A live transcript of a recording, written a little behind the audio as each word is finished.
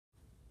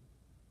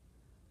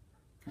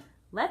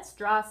Let's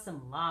draw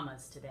some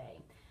llamas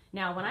today.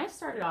 Now, when I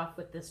started off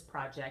with this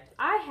project,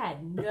 I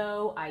had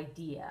no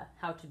idea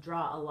how to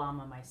draw a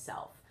llama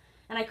myself.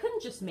 And I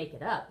couldn't just make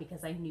it up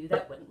because I knew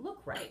that wouldn't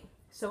look right.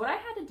 So what I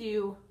had to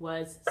do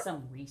was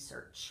some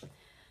research.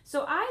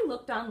 So I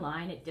looked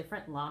online at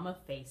different llama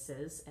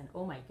faces, and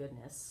oh my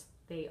goodness,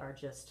 they are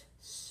just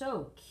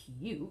so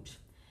cute.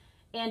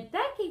 And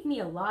that gave me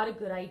a lot of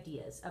good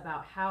ideas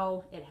about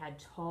how it had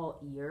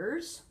tall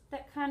ears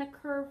that kind of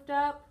curved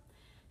up,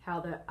 how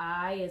the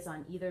eye is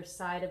on either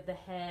side of the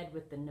head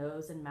with the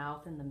nose and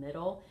mouth in the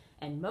middle,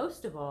 and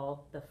most of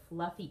all, the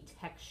fluffy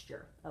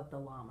texture of the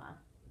llama.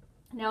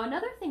 Now,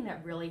 another thing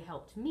that really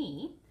helped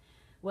me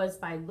was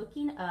by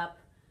looking up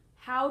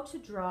how to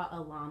draw a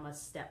llama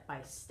step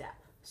by step.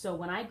 So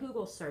when I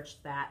Google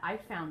searched that, I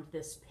found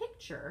this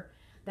picture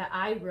that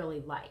I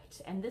really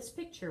liked. And this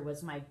picture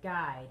was my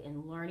guide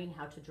in learning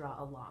how to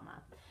draw a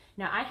llama.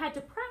 Now, I had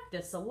to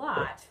practice a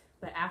lot,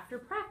 but after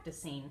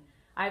practicing,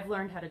 I've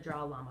learned how to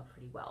draw a llama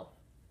pretty well.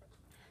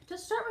 To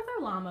start with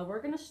our llama,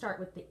 we're going to start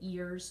with the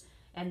ears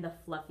and the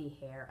fluffy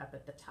hair up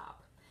at the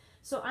top.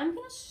 So I'm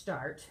going to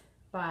start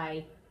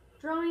by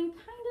drawing kind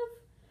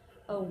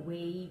of a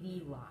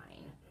wavy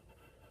line.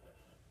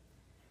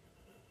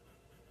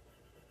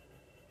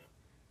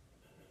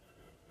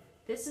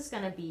 This is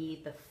going to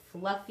be the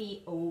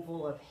fluffy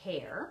oval of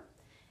hair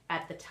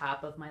at the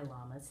top of my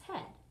llama's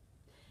head.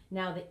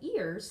 Now the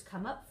ears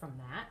come up from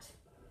that,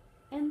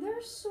 and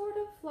they're sort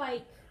of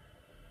like,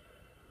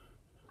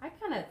 I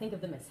kind of think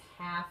of them as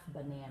half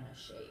banana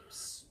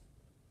shapes.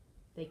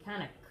 They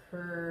kind of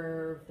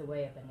curve the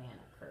way a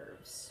banana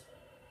curves.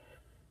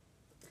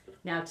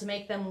 Now to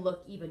make them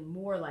look even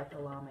more like a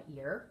llama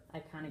ear, I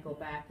kind of go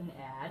back and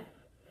add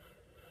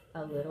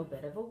a little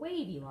bit of a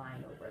wavy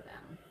line over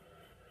them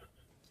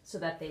so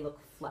that they look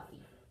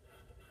fluffy.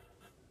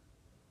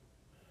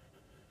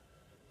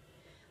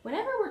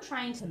 Whenever we're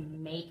trying to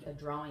make a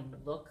drawing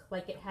look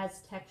like it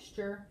has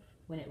texture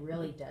when it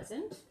really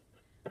doesn't,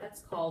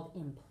 that's called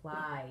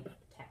implied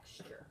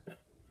texture.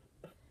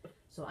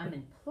 So I'm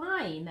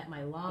implying that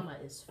my llama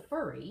is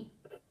furry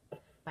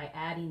by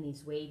adding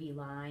these wavy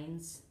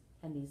lines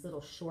and these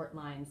little short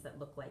lines that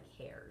look like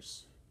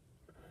hairs.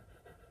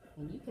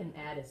 And you can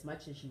add as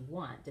much as you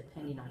want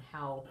depending on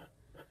how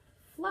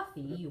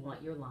fluffy you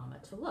want your llama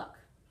to look.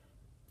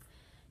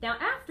 Now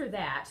after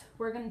that,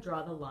 we're going to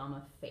draw the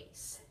llama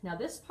face. Now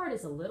this part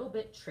is a little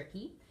bit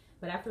tricky,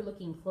 but after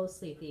looking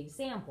closely at the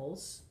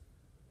examples,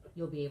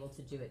 you'll be able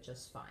to do it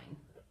just fine.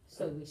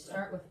 So we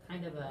start with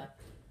kind of a,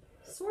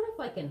 sort of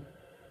like an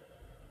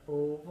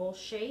oval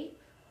shape,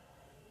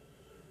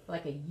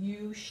 like a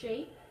U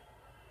shape.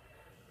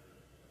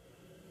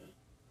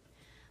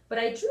 But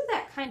I drew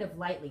that kind of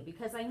lightly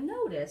because I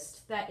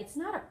noticed that it's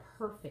not a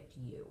perfect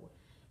U.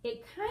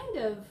 It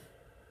kind of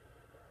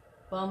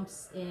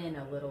bumps in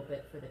a little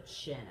bit for the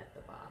chin at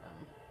the bottom.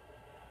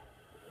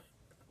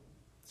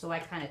 So I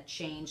kind of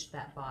changed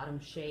that bottom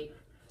shape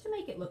to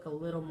make it look a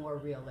little more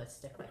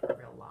realistic, like a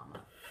real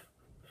llama.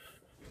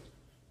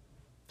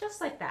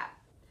 Just like that.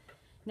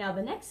 Now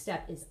the next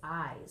step is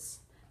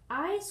eyes.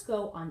 Eyes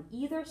go on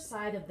either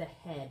side of the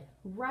head,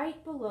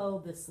 right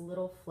below this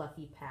little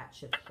fluffy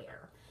patch of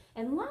hair.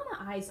 And llama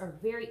eyes are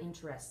very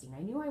interesting.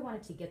 I knew I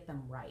wanted to get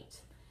them right.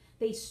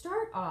 They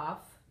start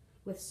off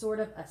with sort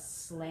of a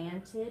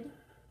slanted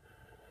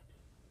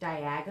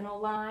diagonal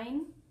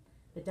line.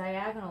 The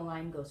diagonal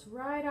line goes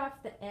right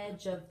off the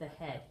edge of the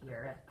head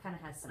here. It kind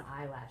of has some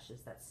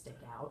eyelashes that stick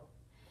out.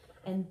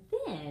 And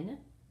then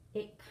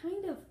it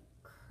kind of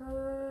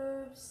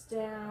curves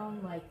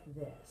down like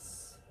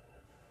this.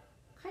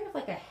 Kind of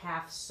like a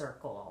half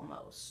circle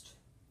almost.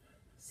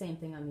 Same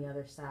thing on the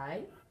other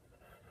side.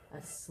 A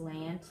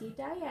slanty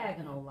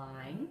diagonal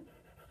line.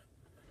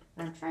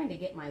 And I'm trying to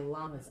get my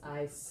llama's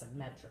eyes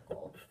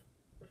symmetrical.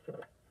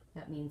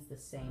 That means the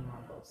same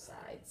on both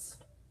sides.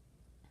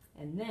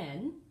 And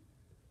then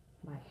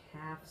my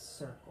half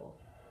circle.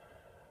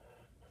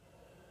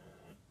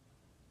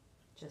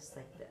 Just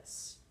like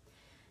this.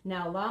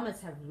 Now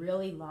llamas have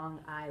really long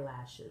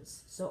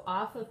eyelashes. So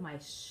off of my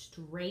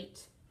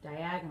straight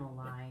diagonal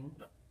line,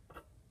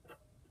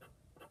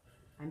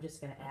 I'm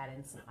just going to add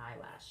in some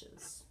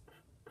eyelashes.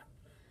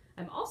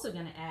 I'm also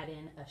going to add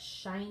in a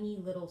shiny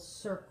little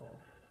circle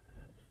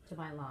to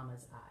my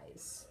llama's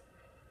eyes.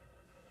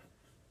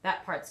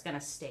 That part's going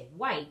to stay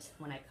white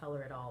when I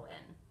color it all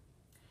in.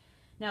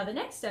 Now the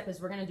next step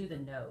is we're going to do the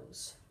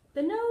nose.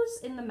 The nose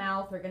and the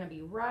mouth are going to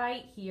be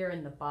right here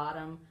in the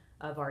bottom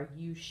of our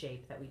U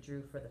shape that we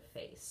drew for the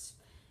face.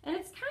 And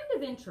it's kind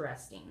of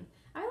interesting.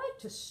 I like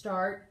to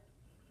start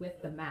with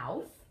the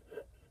mouth.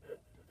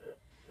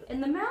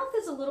 And the mouth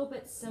is a little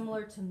bit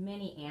similar to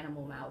many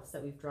animal mouths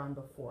that we've drawn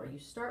before. You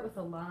start with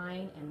a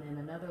line and then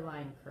another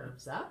line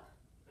curves up.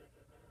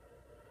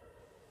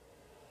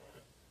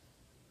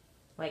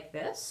 Like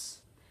this.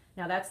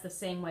 Now that's the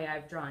same way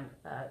I've drawn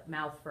a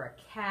mouth for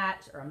a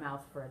cat or a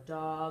mouth for a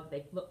dog.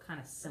 They look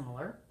kind of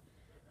similar.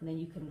 And then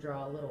you can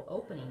draw a little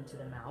opening to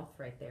the mouth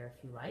right there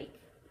if you like.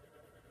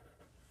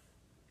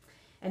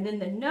 And then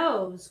the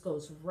nose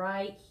goes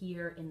right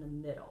here in the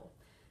middle.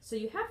 So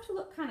you have to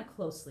look kind of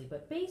closly,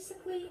 but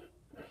basically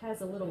it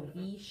has a little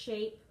V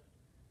shape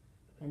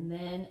and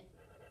then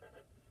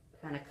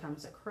kind of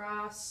comes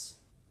across,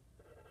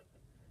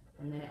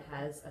 and then it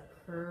has a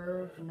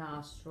curved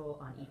nostril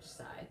on each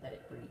side that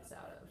it breathes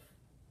out of.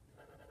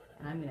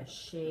 And I'm going to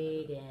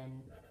shade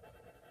in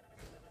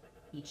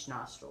each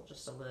nostril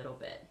just a little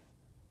bit.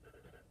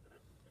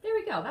 There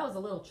we go. That was a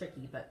little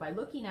tricky, but by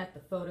looking at the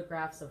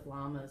photographs of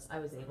llamas, I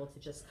was able to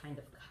just kind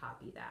of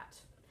copy that.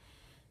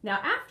 Now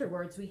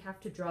afterwards, we have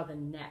to draw the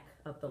neck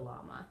of the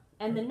llama.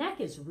 And the neck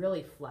is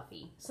really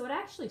fluffy, so it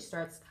actually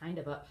starts kind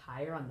of up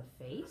higher on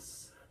the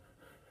face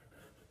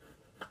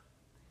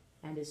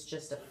and is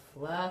just a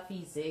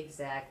fluffy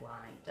zigzag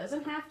line.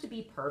 Doesn't have to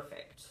be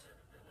perfect.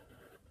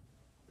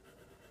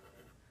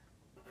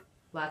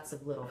 Lots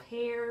of little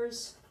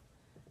hairs,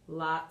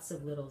 lots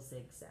of little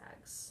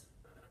zigzags,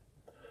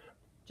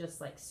 just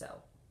like so.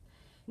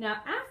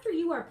 Now, after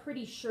you are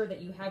pretty sure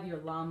that you have your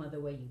llama the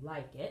way you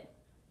like it,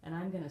 and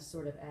I'm going to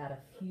sort of add a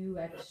few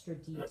extra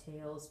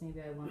details.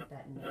 Maybe I want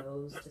that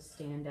nose to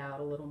stand out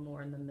a little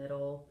more in the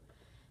middle.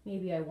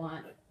 Maybe I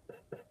want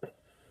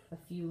a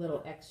few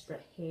little extra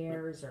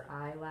hairs or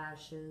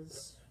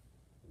eyelashes.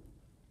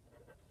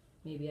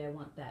 Maybe I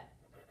want that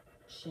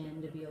chin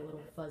to be a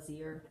little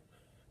fuzzier.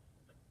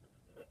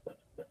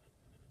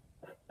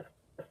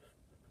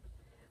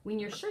 When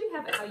you're sure you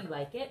have it how you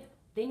like it,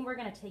 then we're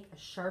going to take a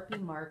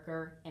Sharpie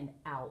marker and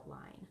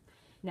outline.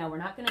 Now we're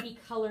not going to be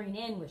coloring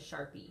in with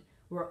Sharpie.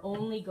 We're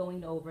only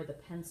going over the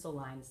pencil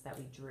lines that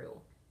we drew.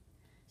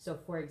 So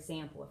for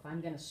example, if I'm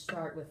going to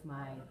start with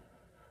my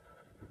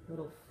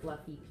little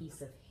fluffy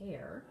piece of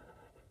hair,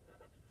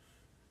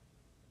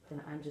 then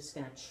I'm just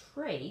going to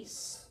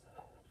trace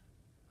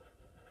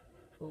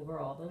over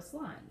all those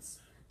lines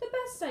the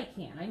best I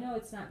can. I know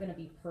it's not going to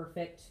be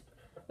perfect,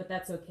 but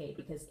that's okay,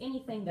 because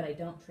anything that I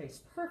don't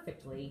trace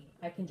perfectly,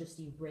 I can just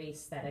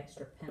erase that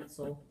extra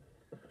pencil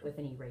with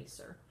an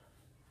eraser.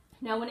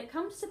 Now when it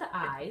comes to the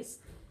eyes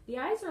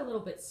are a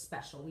little bit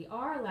special. We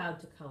are allowed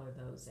to color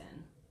those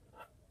in.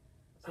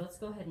 So let's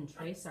go ahead and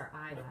trace our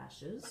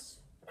eyelashes.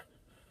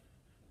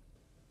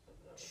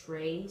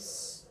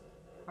 Trace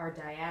our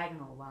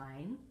diagonal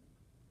line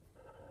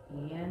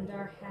and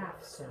our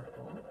half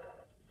circle.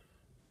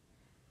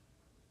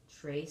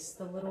 Trace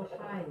the little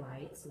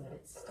highlight so that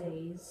it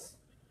stays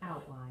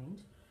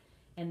outlined.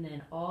 And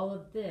then all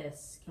of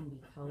this can be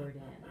colored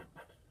in.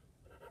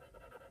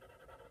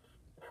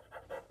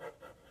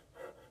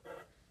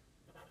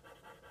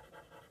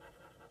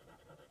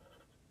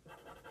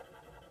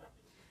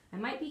 I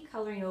might be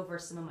coloring over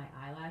some of my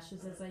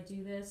eyelashes as I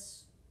do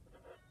this,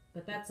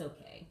 but that's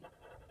okay.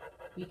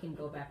 We can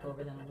go back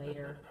over them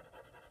later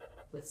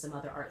with some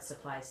other art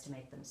supplies to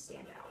make them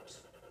stand out.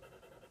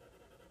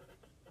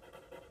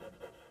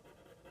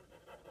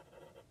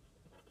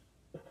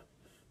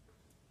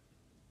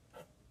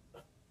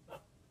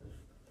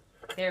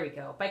 There we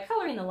go. By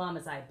coloring the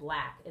llama's eye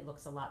black, it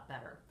looks a lot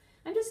better.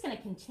 I'm just going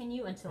to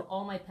continue until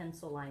all my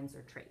pencil lines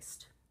are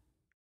traced.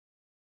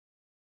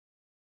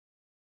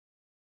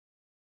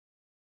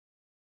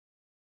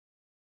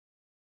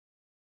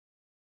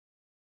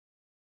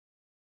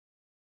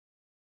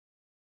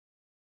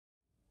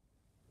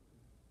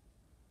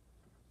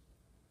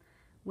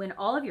 When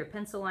all of your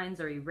pencil lines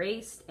are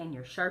erased and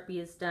your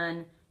Sharpie is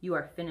done, you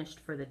are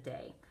finished for the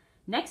day.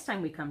 Next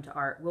time we come to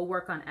art, we'll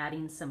work on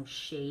adding some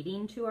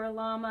shading to our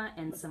llama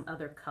and some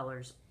other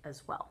colors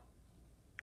as well.